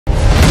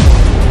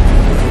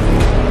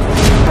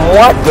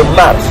mois de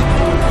mars,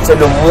 c'est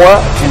le mois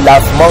du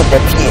lavement des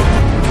pieds.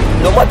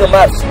 Le mois de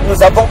mars,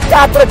 nous avons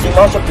 4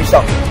 dimanches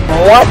puissants.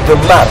 Mois de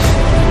mars,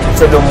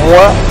 c'est le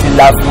mois du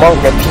lavement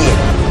des pieds.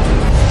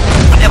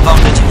 Et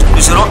vendredi,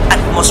 nous aurons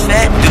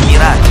atmosphère de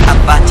miracle à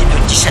partir de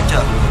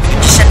 17h.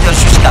 De 17h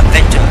jusqu'à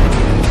 20h.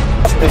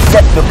 Le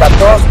 7, le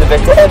 14, le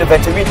 21, le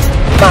 28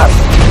 mars.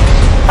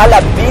 À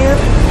la Bire,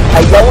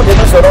 à Yaoundé,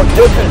 nous aurons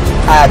 2 cultes.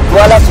 À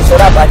Douala, ce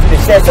sera à partir de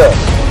 16h.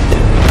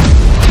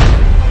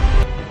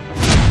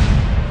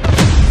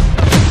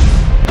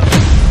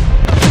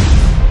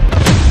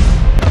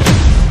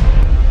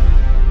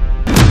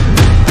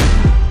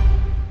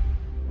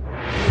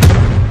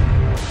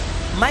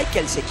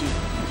 Michael, c'est qui?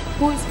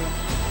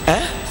 Hein?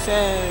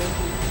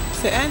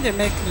 C'est un de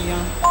mes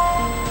clients.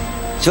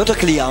 C'est votre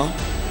client?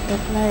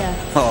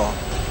 Oh.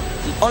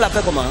 On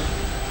l'appelle comment?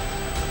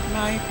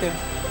 Michael.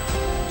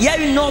 Il y a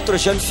une autre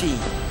jeune fille.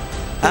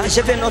 Hein?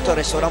 J'ai fait un autre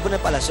restaurant. Vous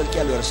n'êtes pas la seule qui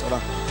a le restaurant.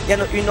 Il y a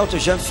une autre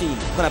jeune fille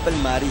qu'on appelle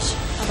Marie,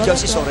 qui a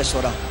aussi son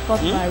restaurant.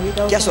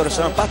 Qui a son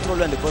restaurant pas trop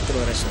loin de votre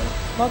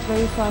restaurant.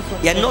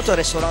 Il y a un autre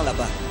restaurant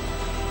là-bas.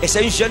 Et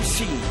c'est une jeune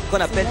fille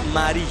qu'on appelle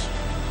Marie.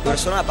 Le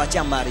restaurant appartient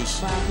à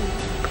Marie.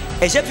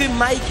 Et j'ai vu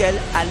Michael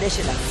aller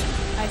chez la fille.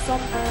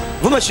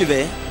 Vous me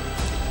suivez?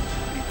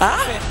 Ah?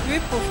 Oui,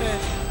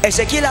 prophète. Et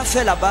ce qu'il a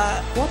fait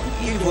là-bas,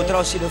 il voudra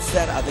aussi le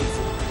faire avec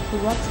vous.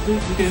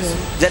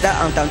 Vous avez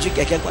entendu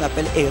quelqu'un qu'on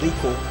appelle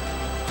Erico?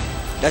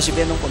 Là, j'ai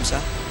bien un nom comme ça.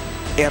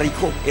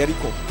 Erico.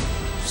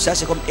 Ça,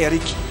 c'est comme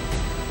Eric.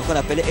 Donc, on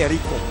appelait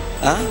Erico.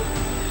 Hein?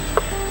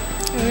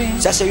 Oui.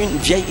 Ça, c'est une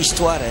vieille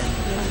histoire.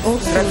 Hein?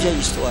 Très vieille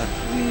histoire.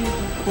 Oui,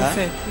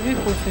 prophète. Hein? Oui,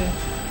 prophète.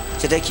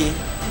 C'était qui?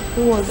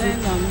 C'est un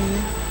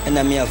ami. Un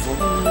ami à vous?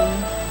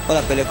 On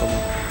l'appelait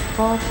comment?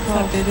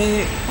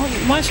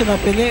 Moi, je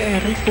l'appelais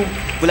Erico.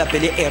 Vous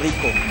l'appelez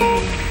Erico.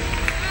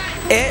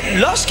 Et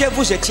lorsque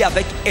vous étiez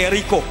avec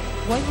Erico,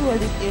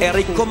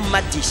 Erico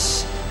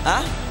Matisse,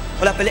 hein?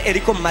 On l'appelait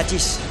Erico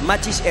Matisse.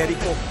 Matisse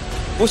Erico.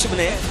 Vous vous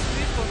souvenez?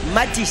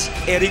 Matisse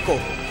Erico.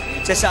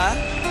 C'est ça?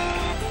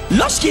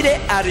 Lorsqu'il est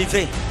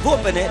arrivé, vous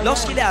comprenez?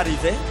 Lorsqu'il est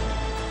arrivé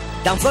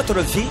dans votre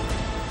vie,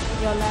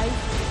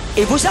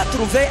 il vous a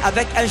trouvé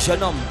avec un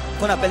jeune homme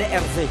qu'on appelait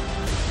Hervé.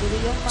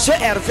 Ce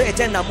Hervé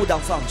était un amour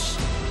d'enfance.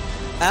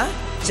 Hein?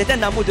 C'était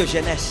un amour de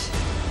jeunesse.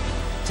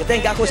 C'était un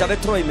gars que vous avez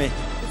trop aimé.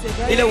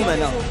 Il est où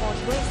maintenant?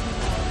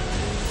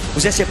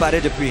 Vous êtes séparés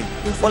depuis.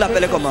 On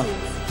l'appelait comment?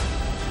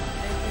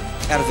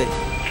 Hervé.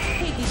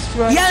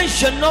 Il y a un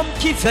jeune homme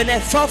qui venait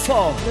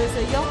fort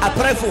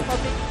après vous,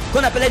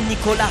 qu'on appelait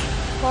Nicolas.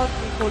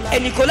 Et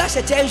Nicolas,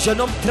 c'était un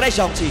jeune homme très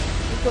gentil.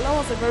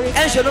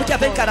 Un jeune homme qui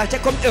avait un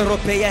caractère comme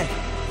européen.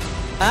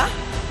 Hein?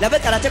 Il avait un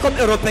caractère comme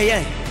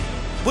européen.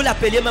 Vous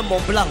l'appeliez même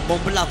Mont Blanc.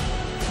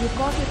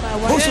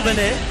 Vous vous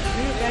souvenez?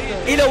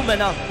 Il est où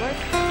maintenant?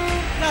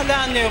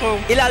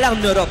 Il est allé en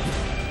Europe.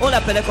 On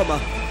l'appelait comment?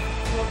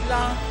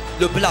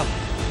 Le blanc.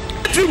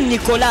 Puis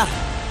Nicolas.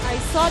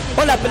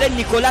 On l'appelait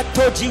Nicolas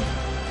Todi.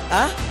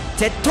 Hein?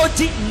 C'est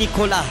Todi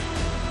Nicolas.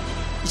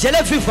 Je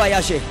l'ai vu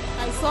voyager.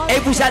 Et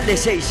il vous a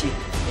laissé ici.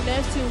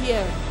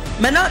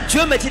 Maintenant,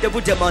 Dieu me dit de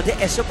vous demander,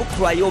 est-ce que vous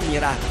croyez au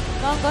miracle?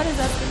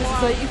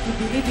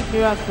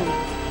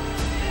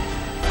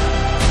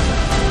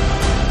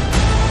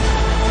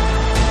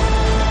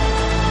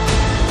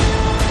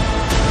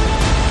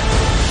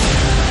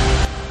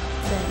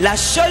 La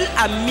seule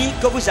amie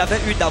que vous avez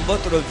eue dans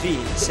votre vie,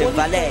 c'est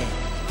Valère.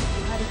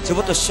 C'est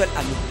votre seule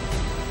amie.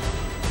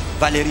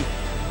 Valérie.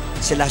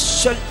 C'est la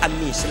seule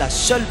amie, c'est la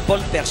seule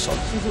bonne personne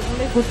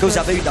que vous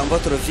avez eue dans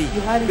votre vie.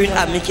 Une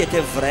amie qui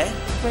était vraie,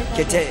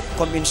 qui était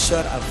comme une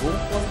soeur à vous.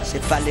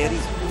 C'est Valérie,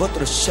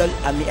 votre seule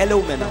amie. Elle est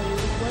où maintenant?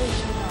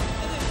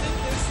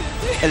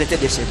 Elle était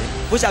décédée.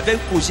 Vous avez une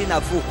cousine à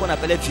vous qu'on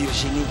appelait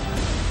Virginie,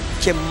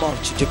 qui est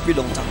morte depuis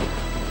longtemps.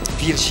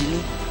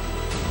 Virginie.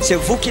 C'est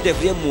vous qui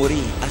devriez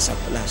mourir à sa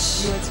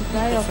place.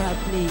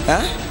 Hein?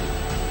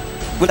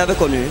 Vous l'avez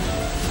connue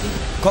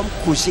comme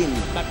cousine.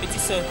 Ma petite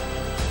soeur.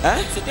 Hein?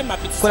 C'était ma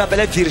petite soeur. Qu'on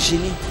appelait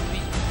Virginie.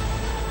 Oui.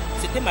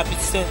 C'était ma petite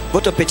soeur.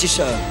 Votre petite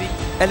soeur. Oui.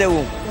 Elle est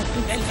où?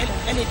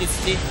 Elle est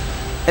décédée.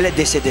 Elle est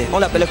décédée. On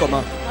l'appelait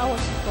comment?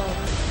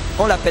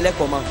 On l'appelait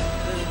comment?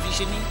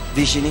 Virginie.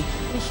 Virginie.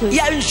 Il y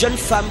a une jeune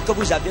femme que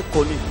vous avez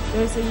connue,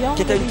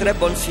 qui était une très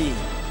bonne fille,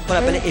 qu'on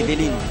appelait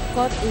Evelyne.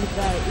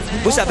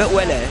 Vous savez où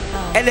elle est?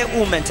 Elle est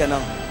où maintenant?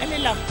 Elle est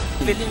là.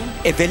 Evelyne.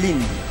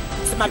 Evelyne.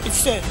 C'est ma petite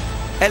soeur.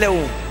 Elle est où?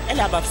 Elle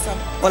est à Babsam.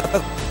 On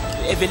l'appelle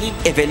Evelyne.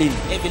 Evelyne.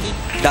 Evelyne.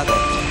 D'accord.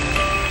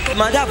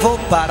 Demandez à vos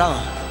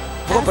parents.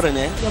 Vous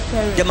comprenez?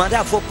 Demandez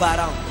à vos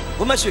parents.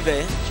 Vous me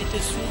suivez? Je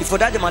te suis. Il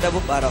faudra demander à vos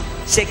parents.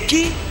 C'est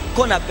qui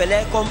qu'on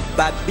appelait comme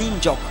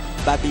Babinjok?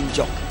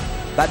 Babinjok.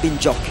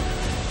 Babinjok.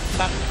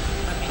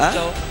 Hein?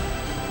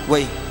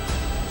 Oui.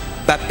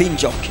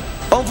 Babinjok.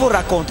 On vous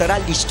racontera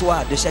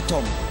l'histoire de cet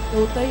homme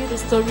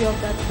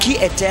qui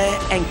était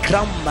un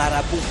grand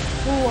marabout.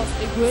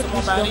 C'est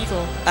mon mari.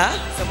 Hein?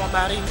 C'est mon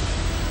mari.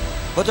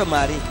 Votre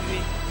mari? Oui.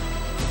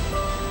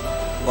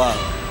 Wow.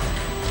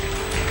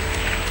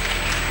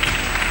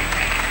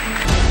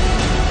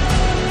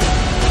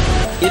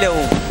 Il est où?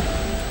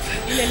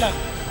 Il est là.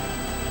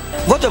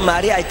 Votre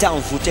mari a été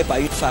envoûté par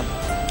une femme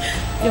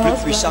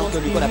plus puissante que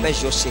lui qu'on appelle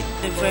José.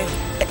 C'est vrai.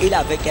 Et il est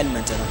avec elle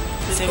maintenant.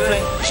 C'est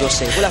vrai.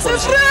 José, vous la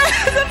connaissez?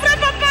 C'est vrai,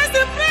 papa, c'est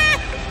vrai.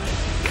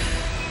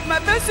 Ma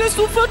belle-sœur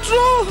souffre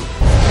trop.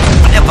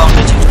 Les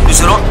vendredis,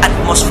 nous aurons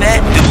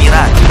atmosphère de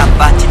miracle à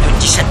partir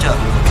de 17h.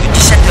 De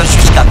 17h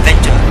jusqu'à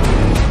 20h.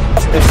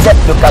 Le 7,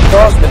 le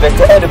 14, le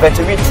 21, le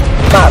 28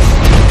 mars.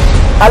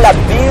 À la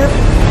Bire,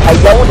 à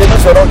Yaoundé,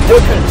 nous aurons 2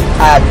 cultes.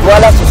 À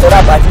Douala, ce sera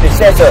à partir de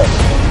 16h.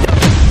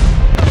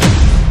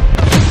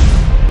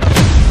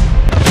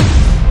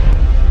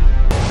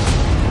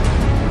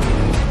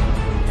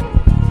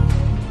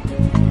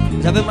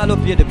 Vous avez mal au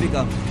pied depuis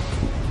quand?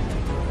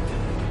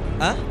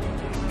 Hein?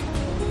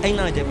 1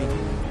 an et demi.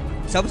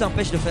 Ça vous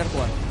empêche de faire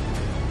quoi?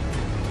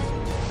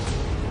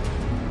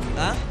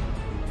 Hein?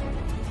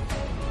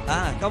 Ah,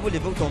 quand vous levez,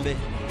 vous tombez.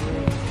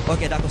 Ok,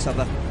 d'accord, ça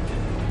va.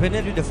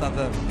 Prenez l'huile de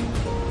faveur.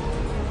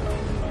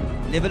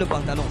 Levez le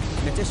pantalon.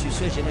 Mettez sur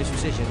ce genou et sur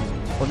ce genou.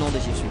 Au nom de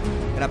Jésus.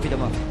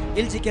 Rapidement.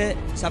 Il dit que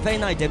ça fait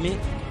 1 an et demi,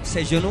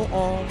 ses genoux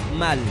ont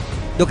mal.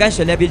 Donc quand il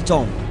se lève, il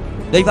tombe.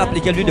 Donc il va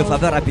appliquer l'huile de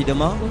faveur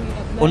rapidement.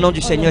 Au nom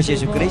du Seigneur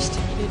Jésus-Christ.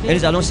 Et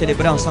nous allons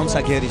célébrer ensemble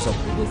sa guérison.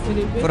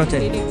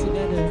 Frottez.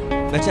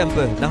 Mettez un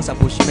peu dans sa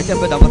bouche. Mettez un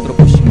peu dans votre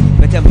bouche.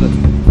 Mettez un peu.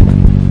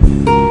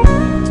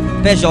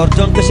 Père,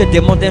 j'ordonne que ce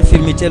démon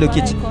d'infirmité le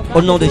quitte.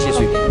 Au nom de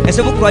Jésus. Est-ce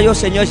que vous croyez au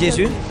Seigneur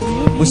Jésus?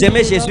 Vous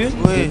aimez Jésus?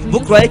 Oui. Vous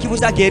croyez qu'il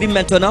vous a guéri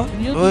maintenant?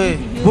 Oui.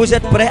 Vous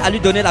êtes prêt à lui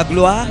donner la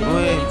gloire?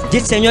 Oui.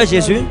 Dites Seigneur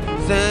Jésus,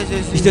 Seigneur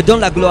Jésus, je te donne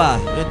la gloire.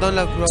 je donne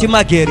la gloire. Tu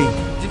m'as guéri.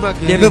 Tu m'as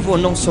guéri. Levez-vous au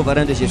nom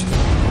souverain de Jésus.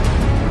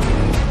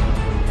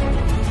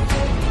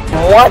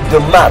 Mois de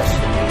mars,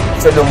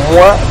 c'est le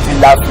mois du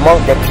lavement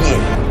des pieds.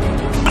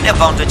 Les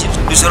vendredis,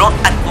 nous aurons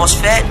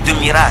atmosphère de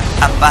miracle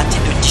à partir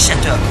de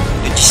 17h.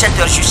 De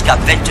 17h jusqu'à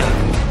 20h.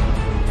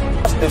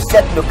 Le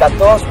 7, le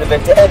 14, le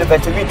 21, le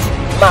 28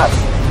 mars.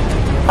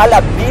 À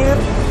la Bire,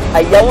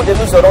 à Yaoundé,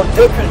 nous aurons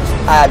 2 cultes.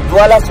 À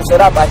Douala, ce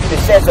sera à partir de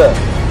 16h.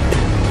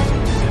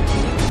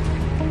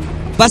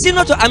 Voici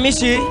notre ami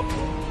ici.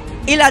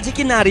 Il a dit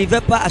qu'il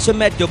n'arrivait pas à se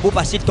mettre debout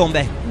parce qu'il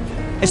tombait.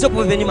 Est-ce que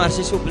vous pouvez venir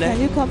marcher s'il vous plaît?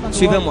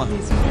 Suivez-moi.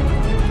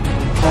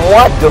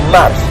 Mois de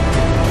mars,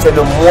 c'est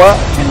le mois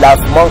du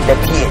lavement des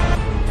pieds.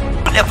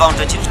 Les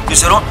vendredis,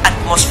 nous aurons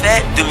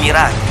atmosphère de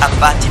miracle à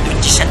partir de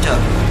 17h.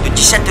 De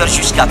 17h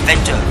jusqu'à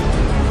 20h.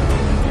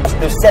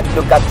 Le 7,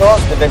 le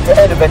 14, le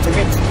 21, le 28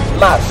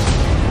 mars.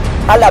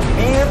 À la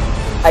Bire,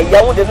 à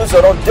Yaoundé, nous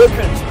aurons 2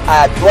 cultes.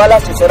 À Douala,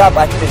 ce sera à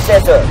partir de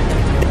 16h.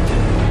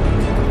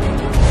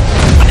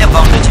 Les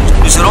vendredis,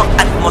 nous aurons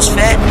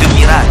atmosphère de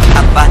miracle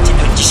à partir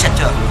de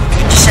 17h.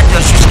 De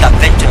 17h jusqu'à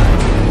 20h.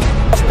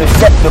 Le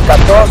 7, le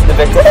 14, le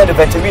 21, le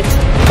 28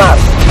 mars.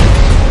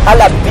 À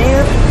la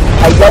Bire,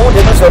 à Yaoundé,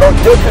 nous aurons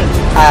 2 cultes.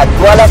 À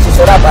Douala, ce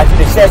sera à partir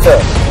de 16h.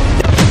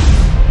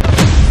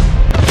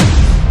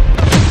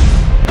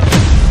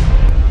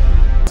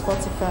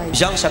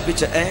 Jean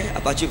chapitre 1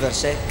 à partir du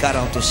verset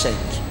 45.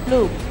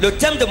 Look, Le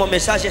thème de mon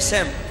message est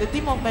simple. the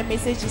theme of my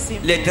message is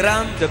simple. Les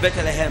drames de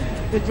Bethléem.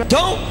 The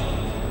Donc,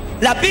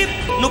 la Bible,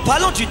 nous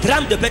parlons du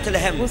drame de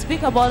Bethléem. We'll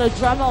speak about the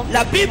drama of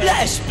La Bible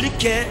Bethlehem. explique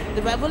que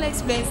The Bible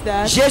explains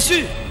that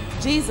Jésus,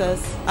 Jesus,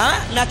 hein,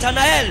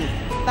 Nathanaël,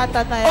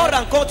 Nathanael,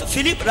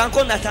 Philippe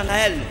rencontre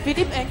Nathanaël.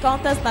 Philip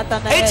encounters Et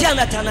Nathanael. il dit à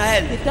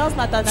Nathanaël, He tells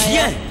Nathanael,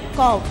 Viens.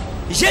 come.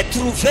 j'ai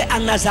trouvé à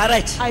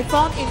Nazareth I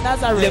found in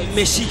Nazareth le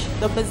Messie.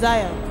 the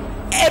Messiah.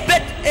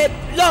 Et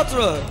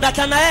l'autre,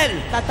 Nathanaël,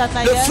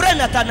 Nathanael, le frère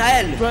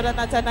Nathanaël, brother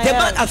demande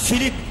Nathanael, à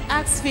Philippe,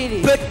 ask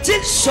Philip,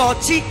 peut-il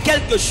sortir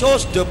quelque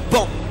chose de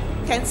bon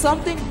can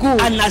something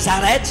good à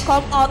Nazareth?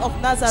 come out of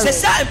C'est Nazareth?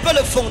 ça un peu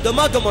le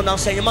fondement de mon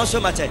enseignement ce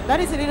matin. That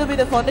is a little bit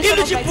the foundation Il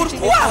lui of dit, my teaching this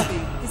pourquoi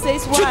morning. He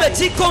says, Tu me why?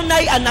 dis qu'on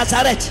aille à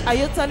Nazareth. Are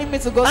you telling me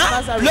to go to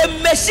Hein? Nazareth?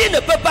 Le Messie ne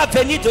peut pas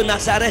venir de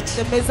Nazareth.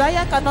 The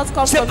Messiah cannot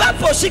come C'est from pas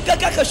Nazareth. possible que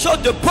quelque chose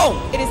de bon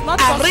It is not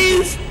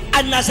arrive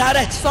à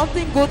Nazareth.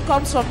 Something good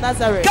comes from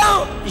Nazareth.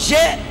 Quand j'ai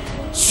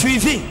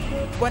suivi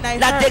When I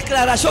la heard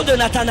déclaration de the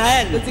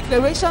Nathanaël,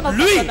 declaration of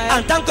lui en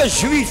Nathanael, tant que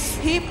juif,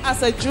 him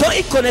as a Jew, dont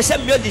il connaissait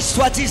mieux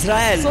l'histoire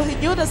d'Israël, so he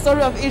knew the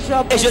story of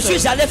Israel et je better.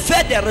 suis allé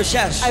faire des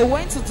recherches I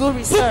went to do pour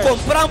research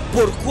comprendre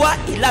pourquoi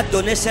il a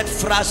donné cette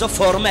phrase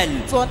formelle.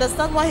 to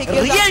understand why he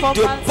gave Rien that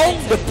de formal bon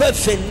ne sentence.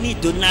 peut venir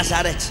de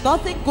Nazareth.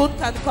 Nothing good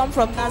can come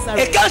from Et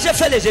Nazareth. quand j'ai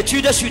fait les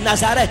études sur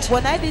Nazareth,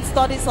 When I did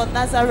studies on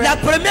la Nazareth,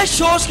 première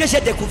chose que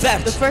j'ai the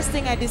découverte first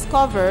thing I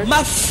discovered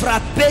m'a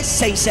frappé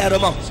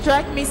sincèrement.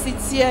 struck me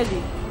sincerely.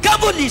 Quand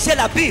vous lisez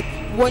la Bible,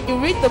 When you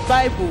read the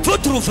Bible, vous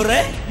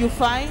trouverez you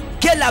find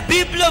que la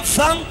Bible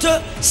vante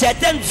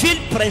certaines villes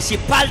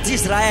principales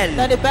d'Israël.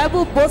 that the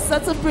Bible boasts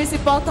certain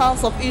principal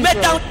towns of Mais dans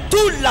Israel.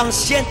 tout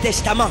l'Ancien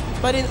Testament,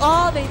 But in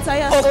all the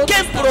entire Old aucun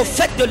Testament,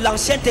 prophète de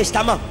l'Ancien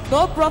Testament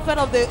no prophet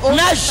of the Old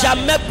n'a Testament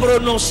jamais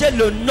prononcé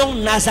le nom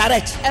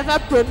Nazareth. ever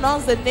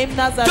pronounced the name Donc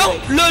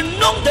Nazareth. le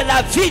nom de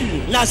la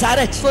ville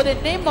Nazareth So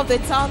the name of the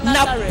town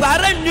Nazareth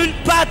n'apparaît nulle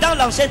part dans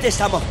l'Ancien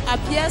Testament.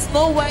 appears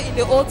nowhere in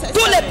the Old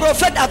Tous les Testament.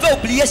 prophètes avaient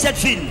oublié cette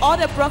ville. All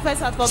the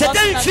prophets had forgotten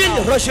C'était une that ville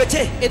town.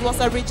 rejetée. It was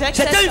a rejected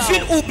rejected C'était une town.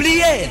 ville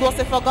oubliée. It was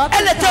a forgotten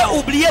Elle était town.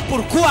 oubliée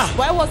pourquoi?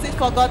 Why was it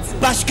forgotten?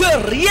 Parce que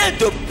rien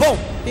de bon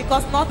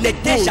Because nothing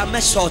n'était good jamais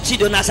sorti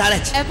de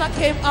Nazareth. ever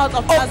came out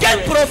of Aucun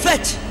Nazareth.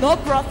 prophète No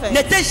prophet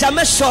n'était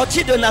jamais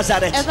sorti de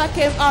Nazareth. ever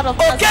came out of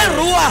Aucun Nazareth.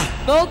 roi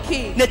No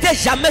king n'était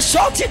jamais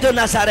sorti de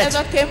Nazareth.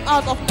 ever came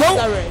out of Donc,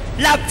 Nazareth.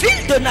 la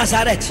ville de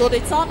Nazareth, So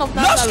the town of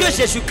lorsque Nazareth,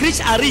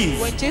 Jésus-Christ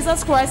arrive, when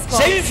Jesus Christ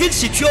c'est comes, une ville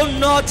située au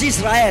nord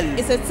d'Israël,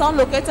 it's a town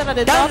located at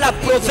the dans north la of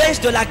Israel, province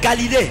de la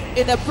Galilée.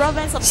 in the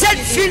province of Cette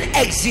Galilee. ville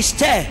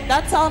existait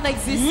That town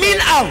existed 1000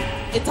 ans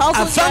 1,000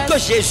 avant que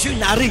years Jésus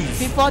n'arrive.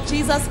 before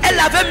Jesus Elle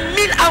came. avait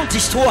 1000 ans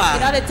d'histoire.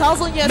 It had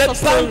 1,000 years Mais of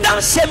story.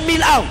 pendant ces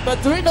 1000 ans,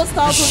 But during those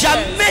 1,000 years,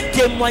 jamais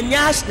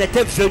témoignage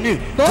n'était venu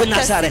no de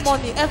Nazareth.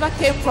 testimony ever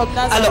came from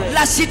Nazareth. Alors,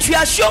 la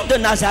situation de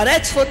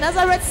Nazareth So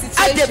Nazareth's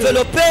a situation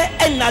développé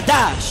un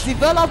adage,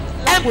 developed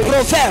un language,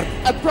 proverbe.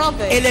 a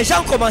proverb, Et les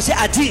gens commençaient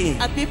à dire,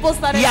 and people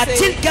started y a-t-il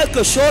saying,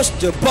 quelque chose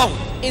de bon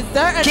is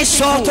there qui anything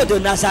sorte good de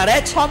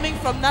Nazareth? coming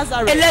from Et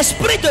Nazareth?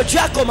 l'Esprit de Dieu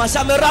a commencé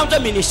à me rendre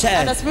And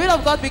ministère. the Spirit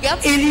of God began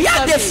to Il y a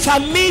serve des me.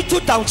 familles tout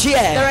Their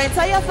entières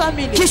entire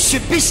family qui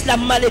subissent la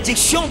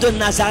malédiction de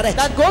Nazareth.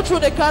 that go through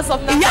the curse of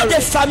Il y a des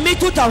Nazareth. familles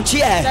tout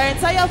entières. Their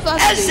entire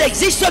Elles family,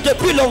 existent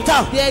depuis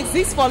longtemps. they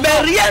exist for Mais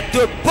long, rien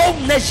de bon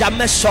n'est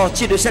jamais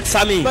sorti de cette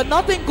famille. but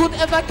nothing good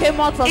ever came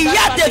out from Il y a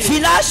that des family.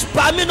 villages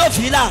parmi nos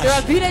There villages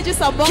are villages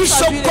amongst qui our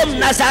sont comme villages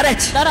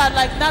Nazareth. that are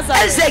like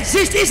Elles Nazareth.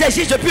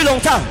 existent depuis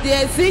longtemps. They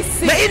exist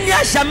since. Mais il n'y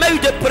a jamais eu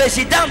de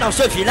président dans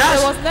ce village.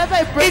 There was never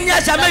a Il n'y a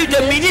president jamais eu in that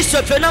de village.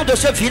 ministre venant de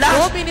ce village.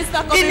 No minister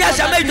Il coming n'y a from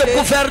jamais that eu de village.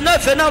 gouverneur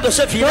venant de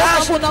ce No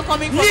village. governor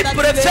coming from Ni that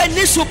préfet, village.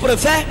 ni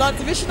sous-préfet. No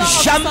divisional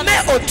officer, Jamais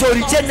no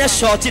autorité officer. n'est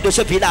sortie de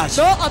ce village.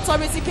 No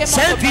authority came C'est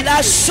out un of that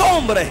village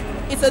sombre.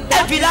 It's a Un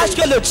dark village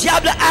que le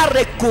diable a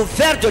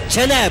recouvert de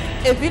ténèbres.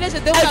 A village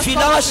that they Un would have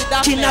village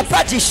covered qui with n'a darkness.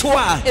 pas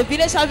d'histoire. A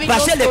village having no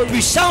Parce que les story.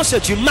 puissances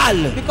du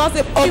mal Because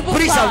the ont people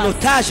pris en past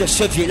otage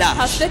ce has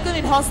village. taken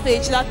in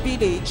hostage that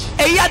village.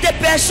 Et il y a des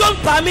personnes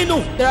parmi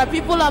nous There are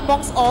people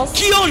amongst us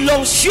qui ont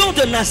l'onction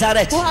de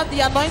Nazareth. who have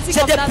the anointing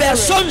C'est of des Nazareth.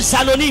 personnes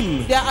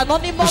anonymes. They are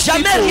anonymous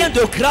Jamais people. rien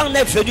de grand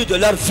n'est venu de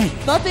leur vie.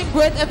 Nothing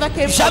great ever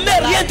came from Jamais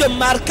their rien life. de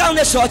marquant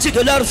n'est sorti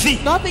de leur vie.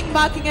 Nothing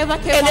marking ever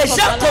came Et out les from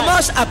gens their life.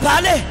 commencent à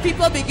parler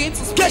People begin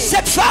to que speak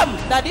cette femme,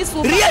 that this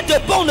woman, rien de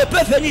bon ne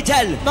peut venir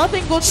d'elle.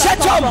 nothing good can Cet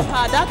come homme, from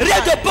her. That rien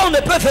man, de bon ne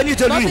peut venir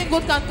de lui. nothing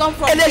good can come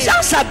from Et les him.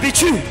 gens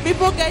s'habituent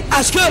People get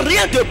à ce que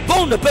rien de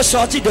bon ne peut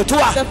sortir de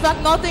toi. the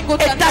fact nothing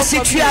good Et can ta come from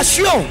you.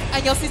 situation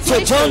And your te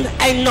situation donne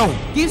un nom.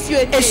 gives you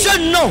a Et name. ce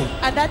nom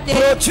And that name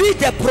produit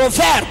des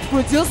proverbes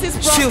produces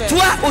sur profit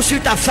toi ou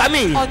sur ta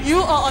famille. on you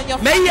or on your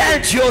Mais il y a family. un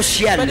Dieu au But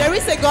ciel there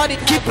is a God in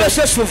qui heaven peut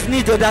se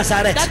souvenir de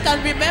Nazareth. that can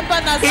remember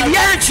Il y Nazareth.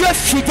 a un Dieu There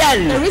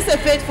fidèle is a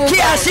faithful qui est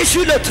God assis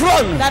sur le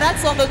trône, that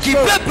acts on the qui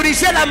throne, peut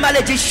briser la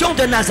malédiction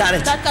de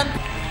Nazareth. that can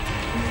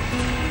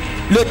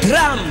Le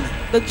drame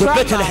the de drama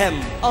Bethléem.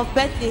 of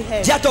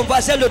Bethlehem. Dis à ton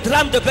voisin le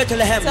drame de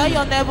Bethléem. Tell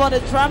your neighbor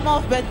the drama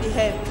of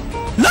Bethlehem.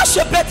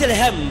 Lorsque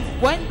Bethléem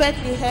When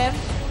Bethlehem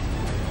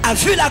a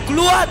vu la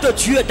gloire de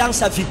Dieu dans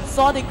sa vie,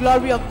 saw the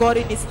glory of God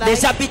in his les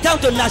life, habitants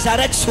de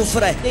Nazareth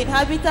souffraient. the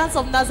inhabitants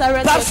of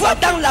Nazareth were Parfois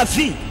dans la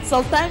vie,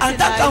 sometimes en in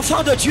tant life,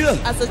 qu'enfant de Dieu,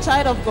 as a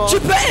child of God,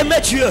 tu peux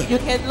aimer Dieu. you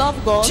can love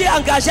God, Tu es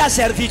engagé à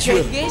servir you're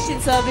Dieu. engaged in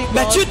serving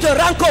Mais God, tu te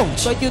rends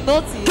compte but you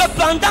notice que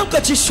pendant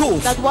que tu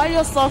souffres, that while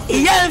you're il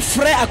suffering, y a un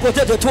frère à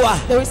côté de toi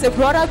there is a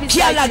brother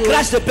qui a la beside you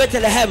grâce de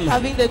Bethléem.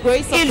 having the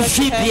grace of Il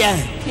vit Bethlehem. bien.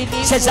 He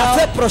lives Ses well.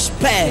 affaires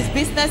prospèrent.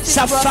 His business is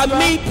Sa prosper.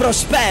 famille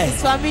prospère.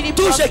 His family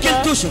Tout ce qu'il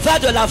prosper. touche va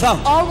de l'avant.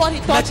 All what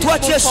he Mais touches toi,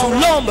 tu es moves sous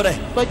forward. l'ombre.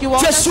 But you are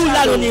Tu es under sous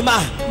shadow. l'anonymat.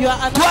 You are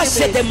Toi, anonymous.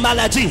 c'est des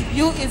maladies.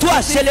 You is Toi,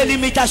 c'est les diseases.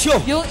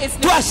 limitations. You is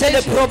Toi, c'est les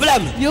limitations.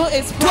 problèmes. You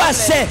is Toi, problem.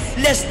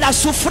 c'est la You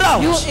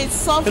souffrance. is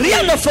suffering.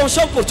 Rien ne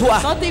fonctionne pour toi.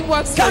 Nothing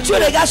works Quand for tu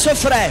you. regardes ce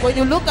frère, When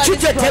you look at tu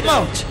this te brother,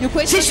 demandes you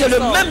question si c'est le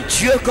yourself même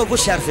Dieu que vous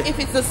servez. if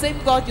it's the same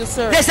God you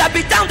serve. Les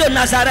habitants de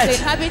Nazareth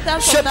The inhabitants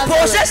se of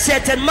Nazareth posaient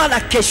certainement la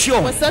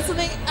question: We're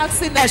certainly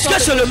asking est-ce que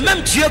c'est le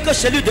même Dieu que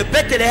celui de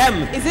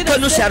Bethléem Is it que the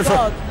nous same servons?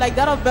 God like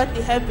that of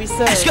Bethlehem we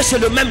serve? Est-ce que c'est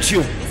le même Dieu?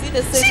 Is it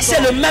the same Si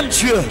c'est God? le même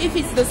Dieu, If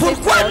it's the same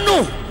pourquoi God,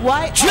 nous?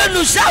 why Dieu us?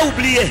 nous a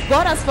oubliés.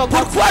 God has forgotten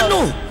Pourquoi us?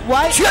 nous?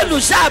 Why Dieu us?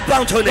 nous a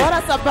abandonnés. God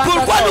has abandoned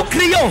Pourquoi us? nous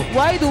crions?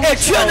 Why do we Et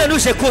Dieu shout? ne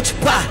nous écoute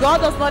pas.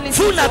 God does not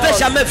listen Vous to n'avez us.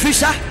 jamais vu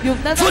ça?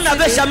 You've never Vous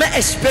n'avez seen it. jamais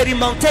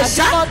expérimenté Have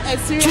ça? you not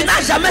experienced Tu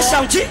n'as it jamais before?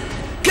 senti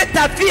que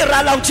ta vie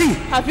ralentit?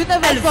 Have you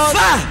never Elle felt va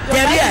your life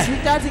derrière. is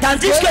retarded?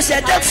 Tandis It's que going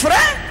certains behind.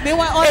 frères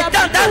Meanwhile, other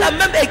étant dans la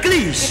people même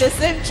église, in the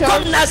same church,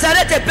 comme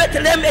Nazareth et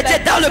Bethléem étaient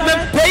like dans le même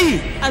Nazareth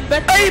pays, and eux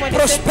Bethlehem ils were in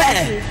the same prospèrent.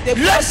 country. They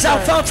Leurs prosper.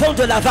 enfants vont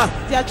de l'avant.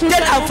 Their children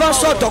Tel enfant move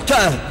sort forward.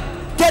 docteur,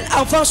 tel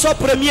enfant sort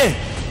premier.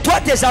 Toi,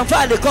 tes enfants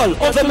à l'école,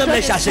 on veut même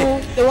les chasser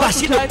parce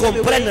qu'ils ne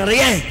comprennent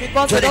rien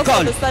de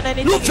l'école.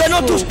 Nous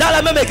venons tous dans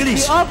la même We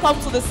église. all come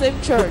to the same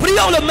church.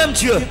 Prions le même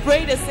Dieu, We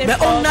pray the same mais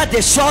on God, a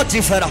des sorts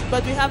différents.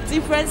 but we have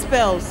different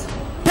spells.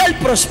 tel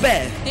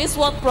prospère, This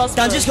one prospers.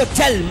 tandis que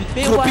tel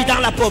croupit dans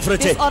la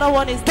pauvreté. This other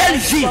one is Tel in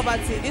vit,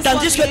 poverty. This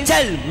tandis que one lives,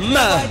 tel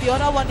meurt. the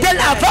other one is Tel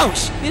dead.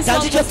 avance, This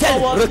tandis one que goes tel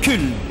forward. recule.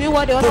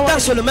 Meanwhile, the other Pourtant, one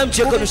c'est le même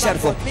Dieu que moving nous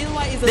servons. backward.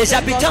 Meanwhile, it's the Les same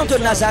habitants God de we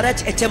serve.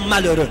 Nazareth étaient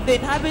malheureux. The Et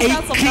inhabitants ils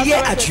of criaient à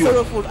Nazareth were Dieu.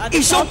 sorrowful, and they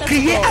Ils ont shouted to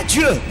crié God. à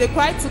Dieu They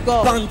cried to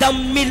God pendant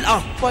 1000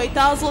 ans. for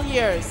 1,000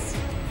 years.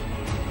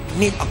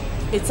 1000 ans.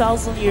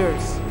 1,000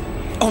 years.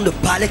 On ne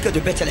parlait que de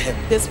Bethléem.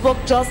 They spoke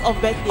just of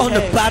On ne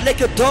Bethlehem. parlait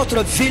que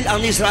d'autres villes en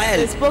They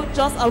Israël. spoke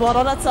just about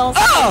other towns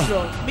Or, in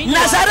Israel. Meanwhile,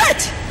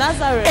 Nazareth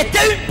Nazareth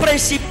était une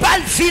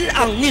principale ville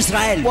en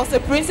Israël. was a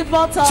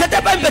principal town.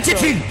 C'était pas une in petite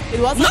Israel. ville. It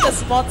wasn't Non, a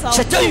small town.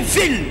 c'était une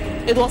ville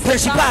It was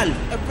principale.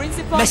 a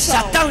principal Mais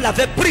town. Satan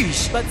l'avait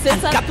prise But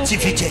en Satan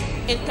captivité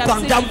took it in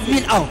pendant captivity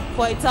 1000 ans.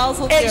 for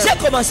 1,000 Et years.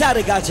 j'ai commencé à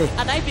regarder.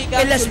 And I began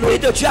Et to l'Esprit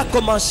look. de Dieu a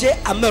commencé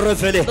à me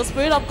révéler The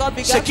Spirit of God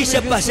began ce qui to s'est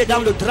reveal passé to dans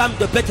me le drame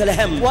de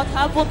Bethléem. what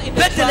happened in the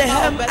Bethléem, trial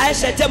of à un Bethlehem.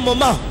 certain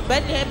moment,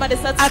 Bethlehem at a a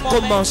certain moment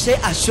commencé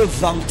à se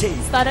vanter,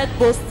 started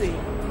boasting,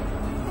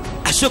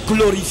 à se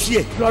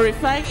glorifier,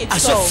 glorifying à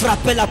se itself,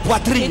 frapper la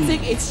poitrine.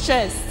 hitting its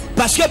chest,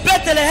 Parce que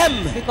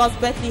Bethléem because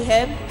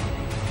Bethlehem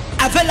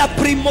avait la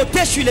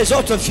primauté sur les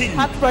autres villes.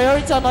 had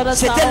priority on other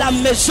C'était la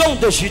towns. maison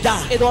de Juda.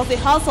 It was the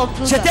house of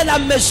C'était Judah. la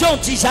maison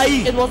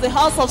d'Isaïe. It was the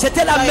house of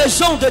C'était la Isaiah.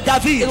 maison de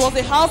David. It was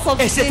the house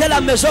of Et c'était la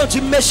David. maison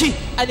du Messie.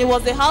 And it was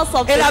the house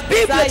of Et la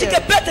Bible dit Isaiah.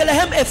 que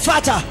Bethléem et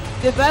Fata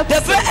The Bible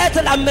devait says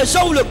être la maison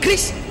où le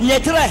Christ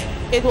naîtrait.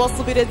 it was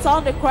to be the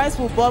town the Christ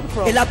will born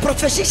from. Et la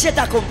prophétie s'est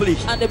accomplie.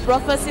 And the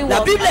prophecy La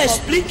was Bible accomplished.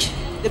 explique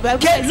The Bible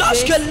que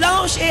lorsque explains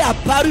l'ange est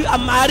apparu à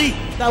Marie,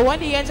 that when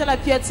the angel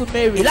appeared to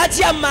Mary, il a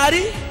dit à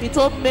Marie he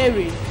told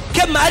Mary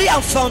que Marie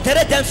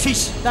enfanterait d'un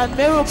fils that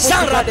Mary would sans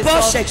put the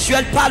rapport son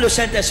sexuel par le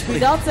Saint-Esprit.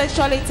 without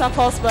sexual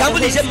intercourse by Quand the vous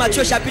Holy lisez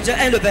Matthieu Spirit. chapitre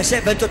 1, le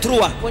verset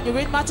 23, When you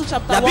read Matthew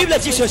chapter La 1, Bible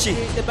dit verse ceci.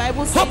 23, the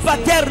Bible Ho says this,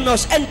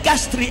 paternos en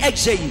castri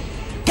exei,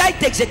 kai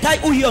texetai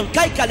uion,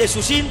 kai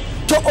kalesusin,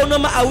 to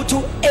onoma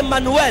autu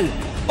Emmanuel,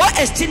 o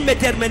estin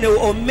metermeneu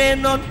o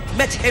menon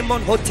met hemon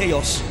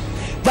hoteos.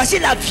 Voici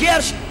la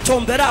Vierge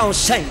tombera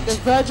enceinte. the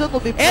virgin will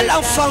be Elle pregnant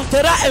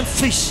enfantera un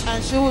fils.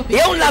 and she will be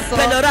Et on a son.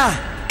 l'appellera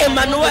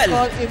Emmanuel.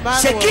 Emmanuel.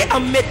 Ce qui en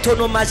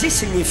métonomasie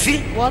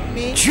signifie What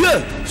means Dieu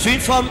sous une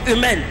forme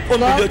humaine au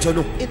milieu de God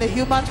nous. in a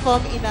human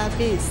form in our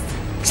midst.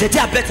 C'était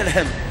à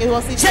Bethléem. It was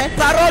in Cette Bethlehem.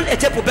 parole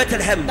était pour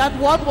Bethléem. That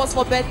word was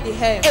for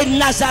Bethlehem. Et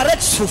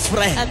Nazareth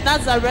souffrait. And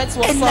Nazareth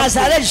was Et suffering.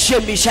 Nazareth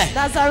gémissait.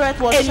 Nazareth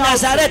was Et shouting.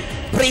 Nazareth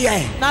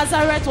priait.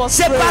 Nazareth was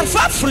C'est praying.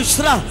 parfois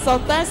frustrant.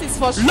 Sometimes it's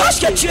Lorsque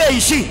frustrating tu es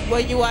ici,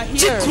 when you are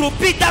tu here.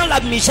 croupis dans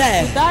la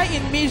misère. Die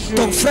in misery.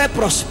 Ton frère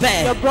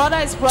prospère. Your brother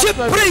is Tu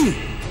prospering. pries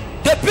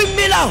depuis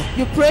 1000 ans.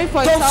 You pray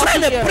for Ton frère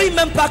 1,000 ne prie years.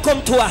 même pas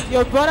comme toi.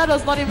 Your brother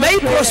does not even Mais il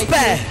pray like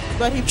prospère. you,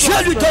 but he Dieu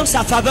lui prospers. donne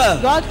sa faveur.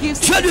 God gives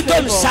Dieu him lui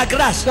donne favor. sa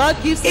grâce. God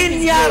gives him Il his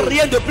n'y a grace.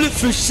 rien de plus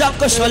frustrant que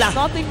There cela. is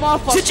nothing more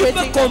Si tu peux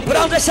frustrating than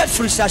comprendre this. cette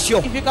frustration,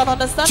 If you can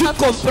understand tu that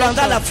comprendras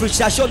frustration, la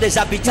frustration des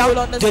habitants you will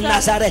de understand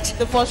Nazareth.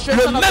 the frustration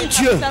Le of même the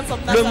Dieu, inhabitants of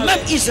le Nazareth.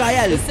 même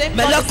Israël, The same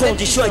mais God, leurs the same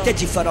conditions Israel. étaient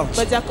différentes.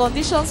 But their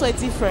conditions were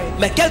different.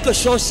 Mais quelque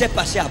chose s'est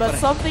passé But après.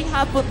 something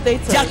happened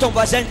Dis à later. ton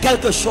voisin,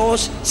 quelque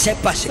chose s'est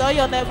passé. Tell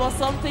your neighbor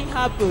something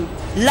happened.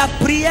 La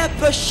prière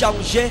peut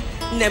changer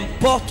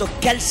n'importe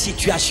quelle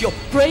situation.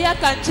 Prayer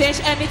can change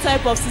any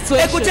type of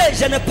situation. Écoutez,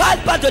 je ne parle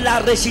pas de la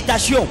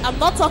récitation. I'm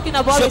not talking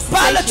about Je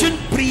parle recitation. d'une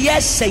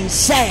prière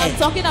sincère, I'm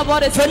talking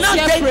about a venant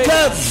sincere d'un prayer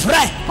cœur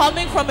vrai.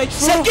 coming from a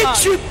Ce true qui heart.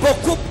 tue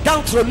beaucoup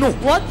d'entre nous,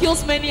 What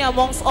kills many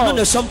amongst nous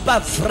ne us? sommes pas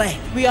vrais.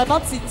 We are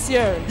not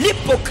sincere.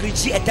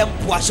 L'hypocrisie est un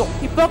poison.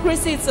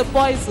 Hypocrisy is a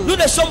poison. Nous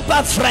ne sommes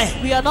pas vrais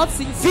We are not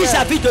sincere.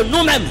 vis-à-vis de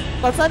nous-mêmes.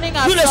 Concerning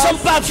Nous ne sommes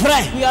ourselves, pas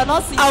vrais we are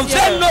not envers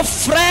sincere nos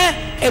frères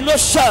et nos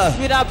sœurs.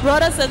 with our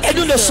brothers and Et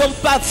nous ne sisters. sommes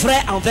pas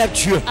vrais envers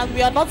Dieu. And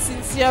we are not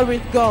sincere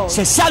with God.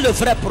 C'est ça le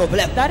vrai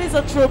problème. That is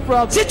a true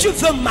problem. Si tu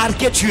veux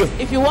marquer Dieu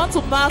If you want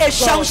to mark et God,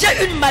 changer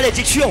une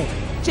malédiction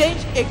change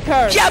a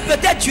curse qui a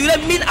peut-être duré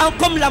 1000 ans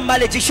comme la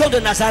malédiction de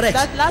Nazareth,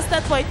 that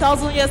lasted for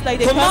 1,000 years like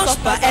the curse commence of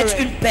par être Nazareth.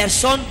 une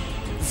personne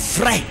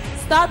vraie.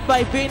 Start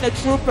by being a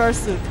true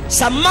person.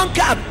 Ça manque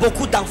à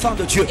beaucoup d'enfants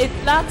de Dieu. It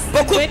lacks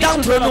Beaucoup many d'entre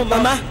children nous, of God.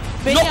 maman,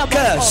 Many nos among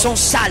cœurs us. sont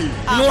sales,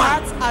 Our noirs,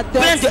 hearts are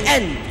pleins de dirty,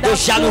 haine, de they're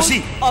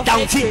jalousie, full of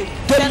d'envie, hatred,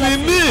 de jealousy,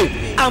 murmures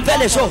envers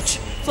les murmurs, autres,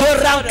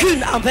 de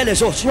rancune envers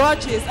les autres.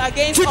 Grudges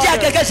against Tu dis à others.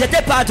 quelqu'un, je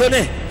t'ai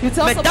pardonné. You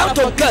tell Mais dans someone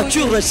ton about cœur, you,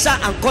 tu ressens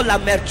encore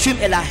l'amertume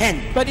et la haine.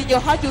 But in your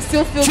heart you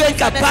still feel Tu es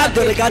bitterness incapable de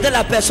and regarder hatred.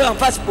 la personne en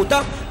face.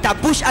 Pourtant, ta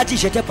bouche a dit,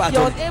 je t'ai You're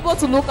pardonné. unable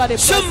to look at a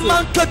Ce person.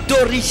 manque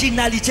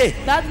d'originalité,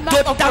 That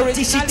lack of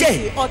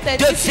d'authenticité, originality,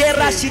 de authenticity,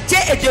 véracité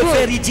et de truth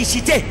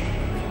véridicité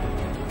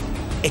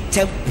est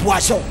un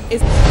poison. is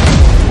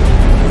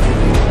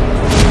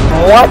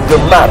Mois de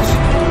mars,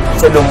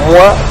 c'est le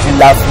mois du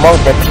lavement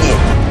des pieds.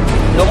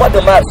 Le mois de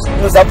mars,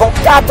 nous avons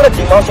 4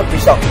 dimanches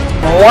puissants.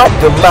 Mois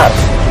de mars,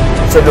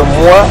 c'est le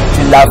mois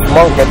du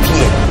lavement des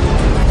pieds.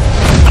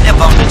 Les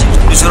vendredis,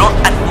 nous aurons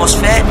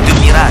atmosphère de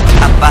miracle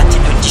à partir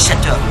de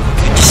 17h,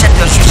 de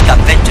 17h jusqu'à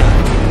 20h.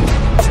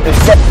 Le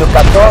 7, le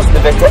 14, le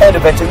 21, le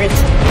 28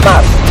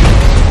 mars.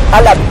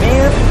 À la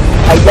Bire,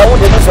 À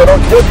Yaoundé, nous aurons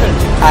 2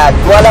 cultes. À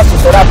Douala, ce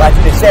sera à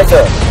partir de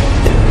 16h.